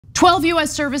12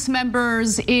 US service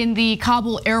members in the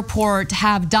Kabul airport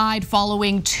have died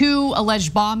following 2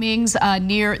 alleged bombings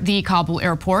near the Kabul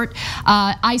airport.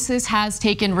 ISIS has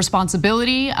taken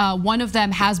responsibility. One of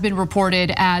them has been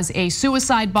reported as a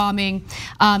suicide bombing.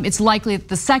 It's likely that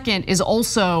the second is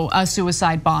also a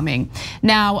suicide bombing.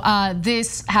 Now,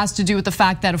 this has to do with the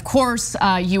fact that, of course,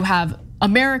 you have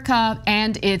America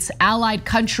and its allied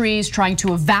countries trying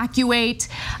to evacuate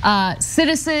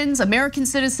citizens, American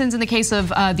citizens in the case of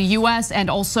the US, and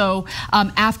also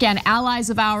Afghan allies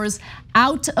of ours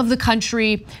out of the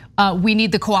country. We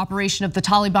need the cooperation of the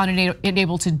Taliban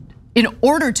in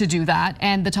order to do that,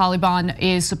 and the Taliban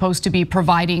is supposed to be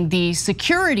providing the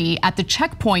security at the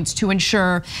checkpoints to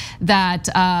ensure that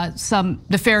some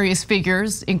nefarious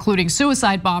figures, including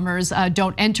suicide bombers,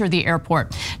 don't enter the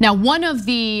airport. Now, one of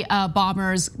the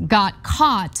bombers got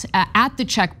caught at the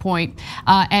checkpoint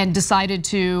and decided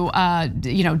to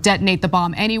detonate the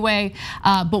bomb anyway.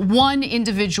 But one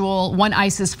individual, one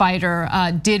ISIS fighter,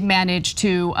 did manage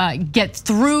to get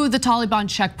through the Taliban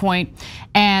checkpoint.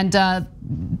 And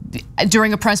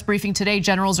during a press briefing today,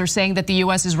 generals are saying that the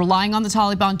US is relying on the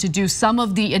Taliban to do some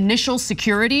of the initial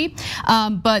security,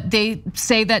 but they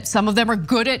say that some of them are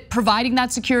good at providing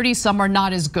that security, some are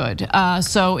not as good.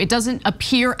 So it doesn't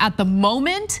appear at the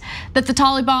moment that the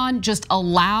Taliban just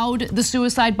allowed the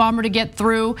suicide bomber to get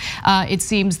through. It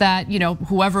seems that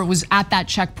whoever was at that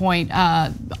checkpoint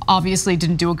obviously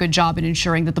didn't do a good job in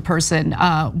ensuring that the person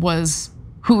was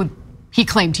who he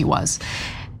claimed he was.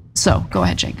 So go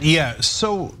ahead, Cenk. Yeah,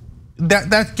 so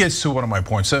that gets to one of my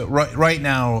points. So right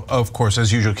now, of course,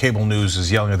 as usual, cable news is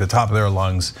yelling at the top of their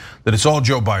lungs that it's all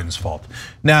Joe Biden's fault.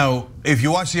 Now, if you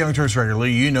watch the Young Turks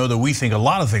regularly, you know that we think a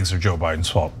lot of things are Joe Biden's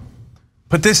fault.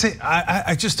 But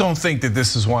I just don't think that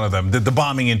this is one of them, the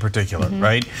bombing in particular,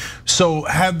 right? So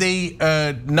have they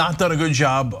not done a good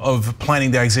job of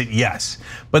planning the exit? Yes.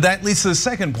 But that leads to the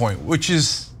second point, which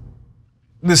is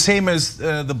the same as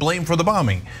the blame for the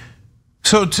bombing.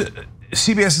 So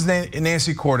CBS's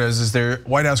Nancy Cortez is their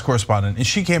White House correspondent, and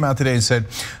she came out today and said,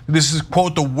 this is,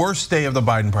 quote, the worst day of the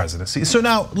Biden presidency. So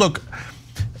now, look,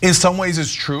 in some ways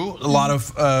it's true. A lot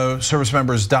of service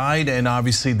members died, and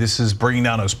obviously this is bringing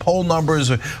down those poll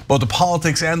numbers, both the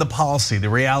politics and the policy,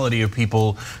 the reality of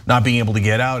people not being able to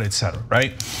get out, et cetera,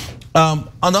 right? On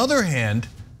the other hand,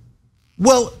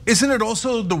 well, isn't it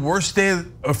also the worst day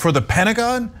for the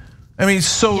Pentagon? I mean,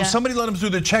 so somebody let him through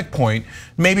the checkpoint.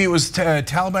 Maybe it was a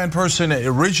Taliban person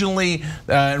originally.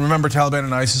 And remember, Taliban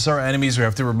and ISIS are enemies. We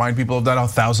have to remind people of that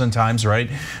 1,000 times, right?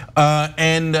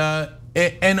 And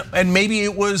maybe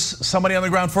it was somebody on the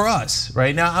ground for us,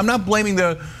 right? Now, I'm not blaming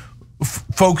the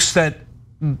folks that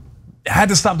had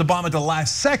to stop the bomb at the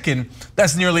last second.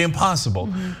 That's nearly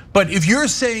impossible. But if you're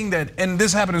saying that, and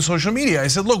this happened in social media, I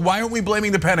said, look, why aren't we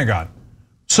blaming the Pentagon?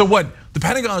 So what? The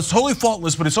Pentagon is totally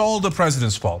faultless, but it's all the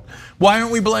president's fault. Why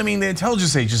aren't we blaming the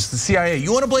intelligence agents, the CIA?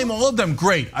 You want to blame all of them?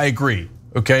 Great, I agree,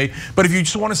 okay? But if you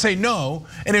just want to say no,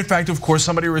 and in fact, of course,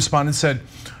 somebody responded and said,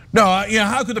 no,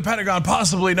 how could the Pentagon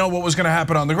possibly know what was going to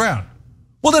happen on the ground?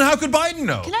 Well, then how could Biden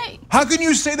know? How can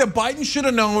you say that Biden should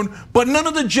have known, but none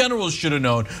of the generals should have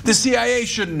known? The CIA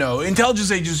shouldn't know,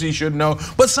 intelligence agency shouldn't know,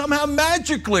 but somehow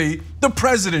magically the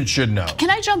president should know. Can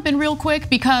I jump in real quick?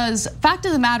 Because fact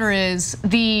of the matter is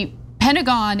the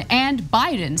Pentagon and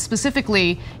Biden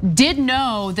specifically did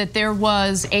know that there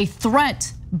was a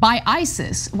threat by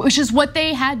ISIS, which is what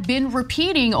they had been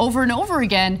repeating over and over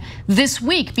again this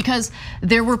week, because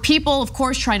there were people, of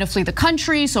course, trying to flee the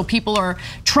country. So people are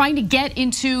trying to get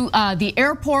into the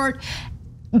airport.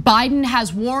 Biden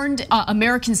has warned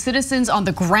American citizens on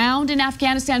the ground in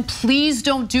Afghanistan, please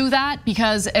don't do that,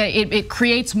 because it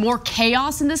creates more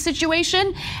chaos in this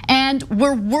situation. And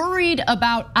we're worried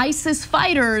about ISIS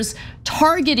fighters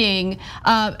targeting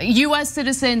US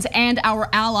citizens and our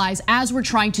allies as we're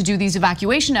trying to do these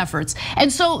evacuation efforts.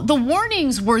 And so the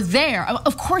warnings were there.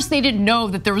 Of course, they didn't know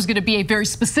that there was going to be a very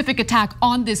specific attack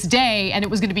on this day and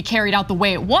it was going to be carried out the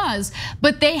way it was,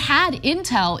 but they had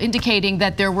intel indicating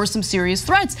that there were some serious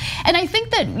threats. And I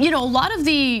think that, a lot of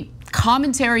the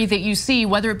commentary that you see,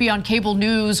 whether it be on cable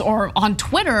news or on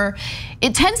Twitter,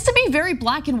 it tends to be very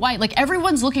black and white. Like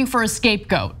everyone's looking for a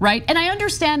scapegoat, right? And I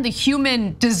understand the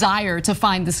human desire to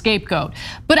find the scapegoat,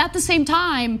 but at the same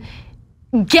time,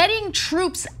 getting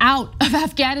troops out of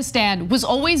Afghanistan was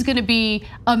always going to be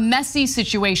a messy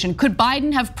situation. Could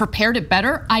Biden have prepared it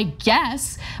better? I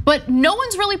guess, but no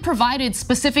one's really provided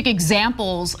specific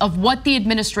examples of what the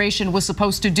administration was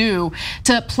supposed to do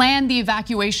to plan the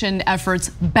evacuation efforts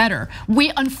better.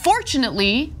 We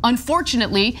unfortunately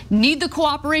need the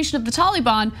cooperation of the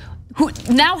Taliban. who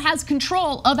now has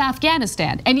control of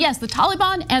Afghanistan. And yes, the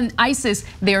Taliban and ISIS,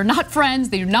 they are not friends,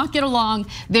 they do not get along,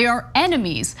 they are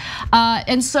enemies.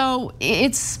 And so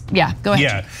it's, yeah, go ahead.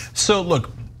 Yeah, so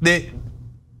look, the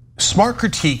smart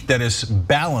critique that is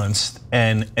balanced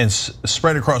and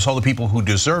spread across all the people who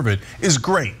deserve it is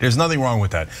great. There's nothing wrong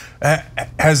with that.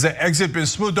 Has the exit been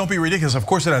smooth? Don't be ridiculous. Of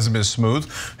course it hasn't been smooth.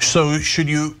 So should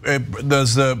you,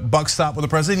 does the buck stop with the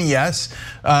president? Yes.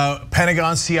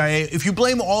 Pentagon, CIA, if you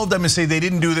blame all of them and say they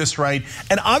didn't do this right,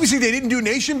 and obviously they didn't do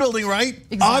nation building right.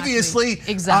 Exactly.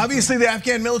 Obviously the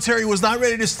Afghan military was not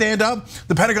ready to stand up.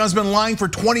 The Pentagon's been lying for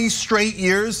 20 straight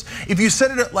years. If you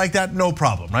said it like that, no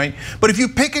problem, right? But if you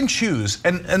pick and choose,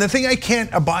 and the thing I can't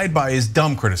abide by is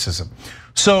dumb criticism.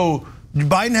 So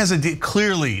Biden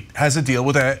clearly has a deal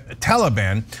with the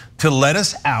Taliban to let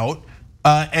us out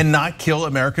and not kill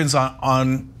Americans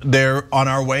on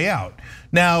our way out.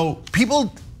 Now,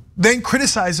 people then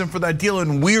criticize him for that deal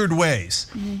in weird ways.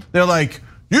 They're like,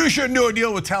 you shouldn't do a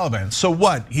deal with Taliban. So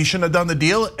what? He shouldn't have done the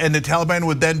deal, and the Taliban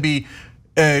would then be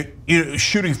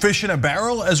shooting fish in a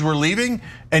barrel as we're leaving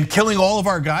and killing all of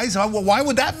our guys? Why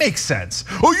would that make sense?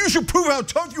 Oh, you should prove how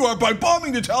tough you are by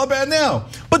bombing the Taliban now.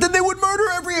 But then they would murder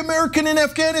every American in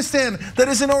Afghanistan that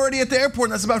isn't already at the airport.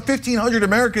 And that's about 1,500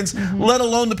 Americans, let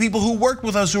alone the people who worked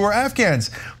with us who are Afghans.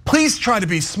 Please try to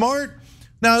be smart.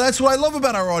 Now, that's what I love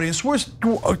about our audience.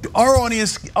 Our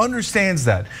audience understands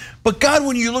that. But God,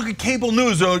 when you look at cable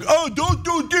news, they're like, oh, don't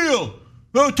do a deal.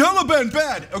 No, Taliban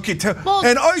bad. Okay,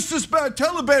 and ISIS bad,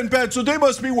 Taliban bad, so they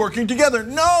must be working together.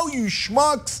 No, you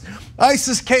schmucks.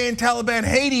 ISIS-K and Taliban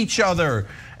hate each other.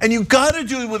 And you gotta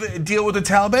deal with the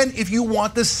Taliban if you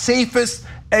want the safest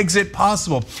exit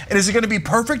possible. And is it gonna be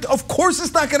perfect? Of course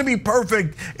it's not gonna be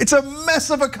perfect. It's a mess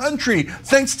of a country,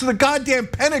 thanks to the goddamn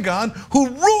Pentagon who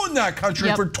ruined that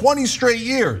country for 20 straight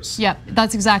years. Yep,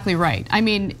 that's exactly right. I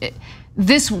mean,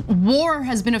 this war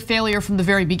has been a failure from the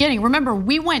very beginning. Remember,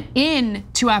 we went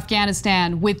into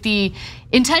Afghanistan with the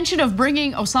intention of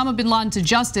bringing Osama bin Laden to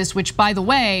justice, which, by the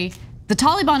way, the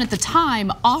Taliban at the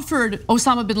time offered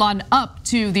Osama bin Laden up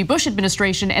to the Bush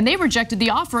administration, and they rejected the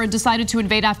offer and decided to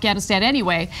invade Afghanistan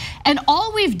anyway. And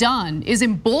all we've done is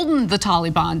embolden the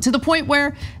Taliban to the point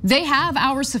where they have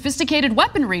our sophisticated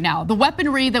weaponry now, the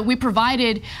weaponry that we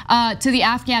provided to the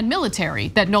Afghan military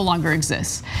that no longer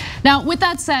exists. Now, with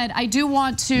that said, I do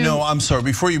want to— No, I'm sorry,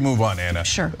 before you move on, Anna.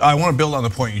 Sure. I want to build on the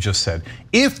point you just said.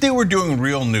 If they were doing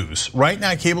real news, right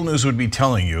now cable news would be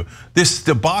telling you this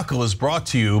debacle is brought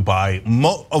to you by,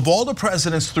 of all the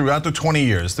presidents throughout the 20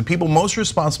 years, the people most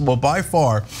responsible by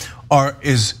far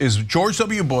is George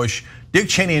W. Bush, Dick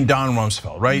Cheney, and Don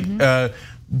Rumsfeld, right?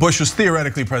 Bush was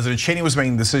theoretically president, Cheney was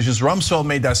making decisions, Rumsfeld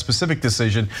made that specific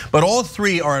decision, but all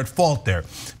three are at fault there.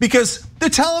 Because the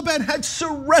Taliban had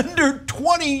surrendered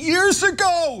 20 years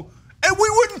ago, and we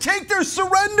wouldn't take their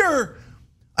surrender.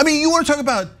 I mean, you want to talk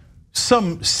about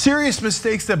some serious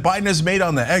mistakes that Biden has made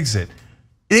on the exit.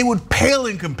 They would pale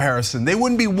in comparison. They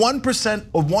wouldn't be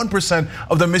 1%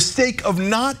 of the mistake of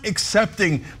not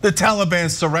accepting the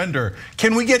Taliban's surrender.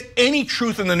 Can we get any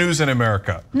truth in the news in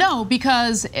America? No,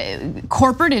 because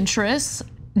corporate interests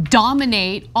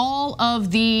dominate all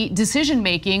of the decision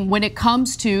making when it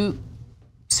comes to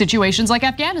situations like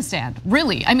Afghanistan,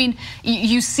 really. I mean,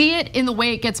 you see it in the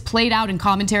way it gets played out in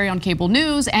commentary on cable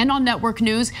news and on network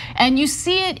news, and you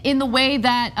see it in the way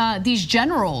that these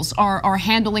generals are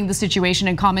handling the situation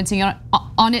and commenting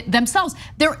on it themselves.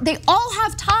 They all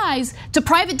have ties to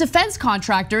private defense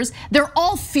contractors. They're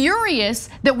all furious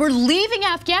that we're leaving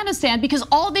Afghanistan because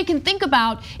all they can think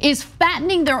about is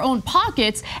fattening their own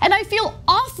pockets. And I feel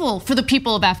awful for the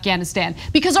people of Afghanistan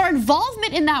because our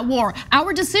involvement in that war,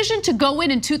 our decision to go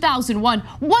in 2001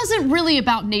 wasn't really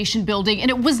about nation building, and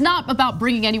it was not about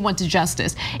bringing anyone to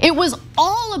justice. It was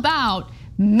all about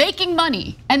making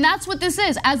money, and that's what this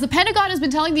is. As the Pentagon has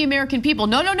been telling the American people,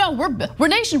 no, we're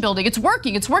nation building. It's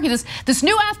working. It's working. This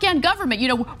new Afghan government,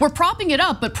 we're propping it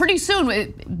up, but pretty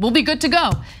soon we'll be good to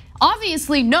go.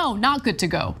 Obviously, no, not good to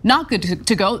go. Not good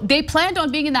to go. They planned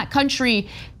on being in that country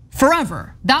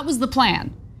forever. That was the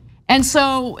plan. And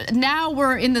so now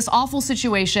we're in this awful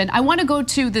situation. I want to go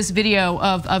to this video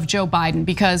of Joe Biden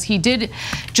because he did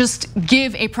just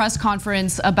give a press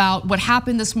conference about what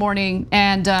happened this morning,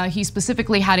 and he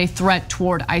specifically had a threat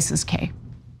toward ISIS-K.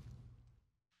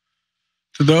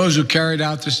 To those who carried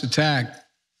out this attack,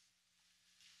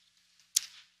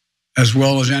 as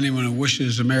well as anyone who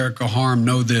wishes America harm,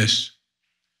 know this: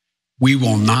 we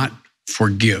will not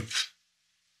forgive.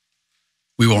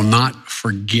 We will not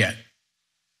forget.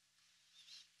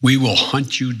 We will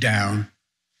hunt you down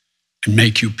and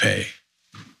make you pay.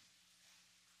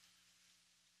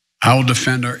 I will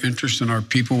defend our interests and our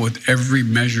people with every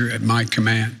measure at my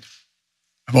command.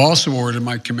 I've also ordered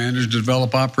my commanders to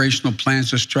develop operational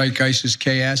plans to strike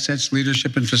ISIS-K assets,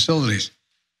 leadership, and facilities.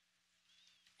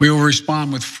 We will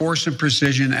respond with force and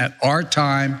precision at our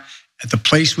time, at the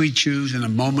place we choose, in a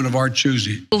moment of our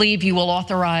choosing. I believe you will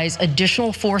authorize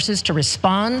additional forces to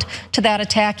respond to that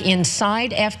attack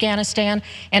inside Afghanistan,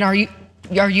 and are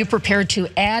you prepared to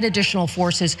add additional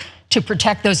forces to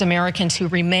protect those Americans who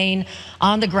remain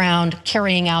on the ground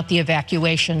carrying out the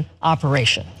evacuation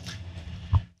operation?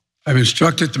 I've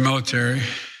instructed the military,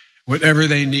 whatever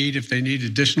they need, if they need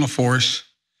additional force,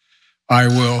 I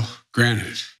will grant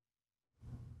it.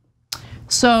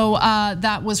 So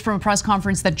that was from a press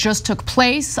conference that just took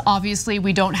place. Obviously,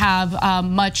 we don't have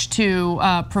much to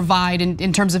provide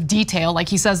in terms of detail. Like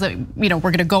he says that we're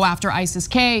going to go after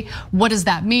ISIS-K. What does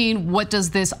that mean? What does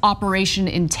this operation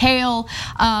entail?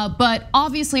 But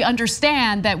obviously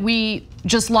understand that we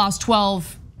just lost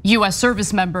 12 US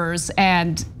service members,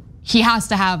 and he has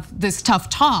to have this tough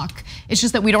talk. It's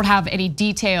just that we don't have any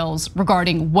details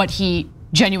regarding what he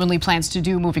genuinely plans to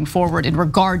do moving forward in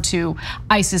regard to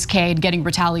ISIS-K and getting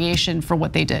retaliation for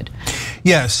what they did.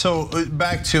 Yeah, so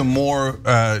back to more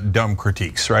dumb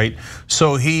critiques, right?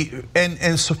 So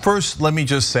so first, let me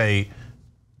just say,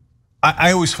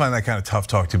 I always find that kind of tough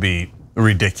talk to be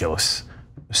ridiculous.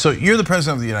 So you're the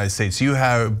president of the United States. You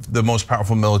have the most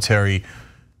powerful military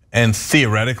and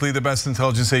theoretically the best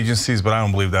intelligence agencies, but I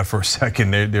don't believe that for a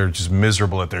second. They're just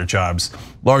miserable at their jobs.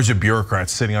 Largely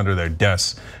bureaucrats sitting under their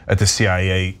desks at the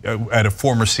CIA, at a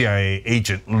former CIA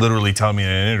agent literally telling me in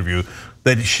an interview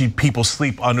that people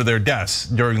sleep under their desks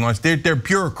during lunch. They're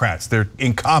bureaucrats, they're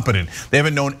incompetent. They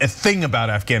haven't known a thing about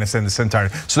Afghanistan this entire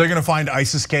time. So they're gonna find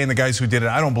ISIS-K and the guys who did it.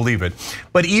 I don't believe it.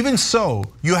 But even so,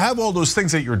 you have all those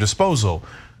things at your disposal.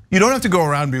 You don't have to go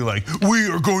around and be like, we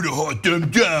are going to hunt them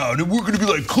down, and we're going to be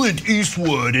like Clint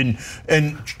Eastwood and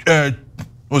what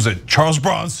was it, Charles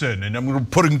Bronson, and I'm going to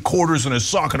put in quarters in a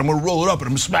sock and I'm going to roll it up and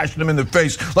I'm smashing them in the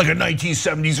face like a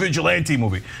 1970s vigilante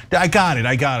movie. I got it.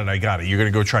 You're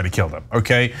going to go try to kill them,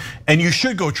 okay? And you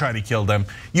should go try to kill them.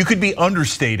 You could be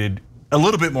understated, a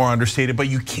little bit more understated, but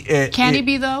you can't. Can he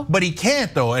be though? But he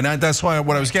can't though, and that's why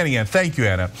what I was getting at. Thank you,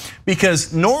 Anna.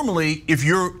 Because normally, if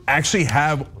you actually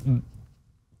have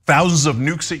thousands of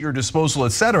nukes at your disposal,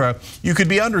 etc., you could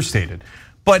be understated.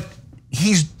 But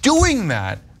he's doing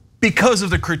that because of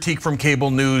the critique from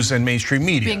cable news and mainstream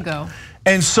media. Bingo.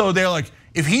 And so they're like,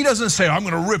 if he doesn't say, I'm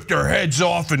gonna rip their heads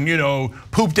off and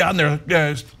poop down their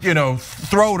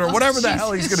throat or whatever the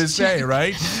hell he's gonna say,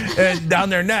 right? And down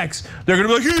their necks, they're gonna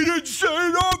be like, he didn't say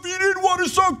enough, he didn't want to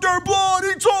suck their blood,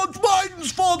 it's all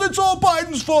Biden's fault, it's all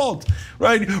Biden's fault,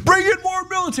 right? Bring in more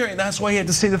military. And that's why he had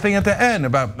to say the thing at the end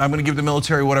about, I'm gonna give the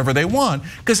military whatever they want,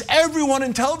 because everyone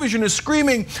in television is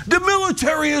screaming, the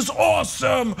military is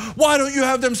awesome. Why don't you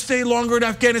have them stay longer in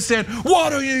Afghanistan? Why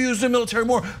don't you use the military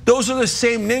more? Those are the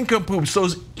same nincompoops,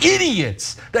 those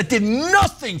idiots that did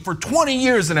nothing for 20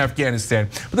 years in Afghanistan.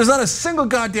 But there's not a single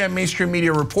goddamn mainstream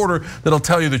media reporter that'll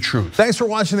tell you the truth. Thanks for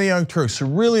watching The Young Turks,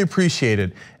 really appreciate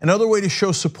it. Another way to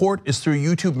show support is through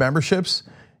YouTube memberships.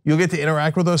 You'll get to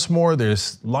interact with us more.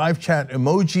 There's live chat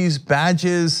emojis,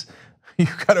 badges.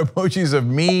 You've got emojis of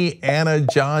me, Anna,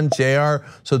 John, JR.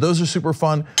 So those are super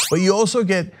fun. But you also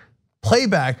get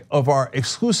playback of our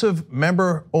exclusive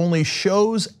member-only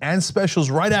shows and specials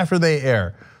right after they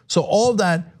air. So all of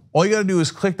that, all you gotta do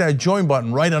is click that join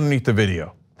button right underneath the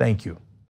video. Thank you.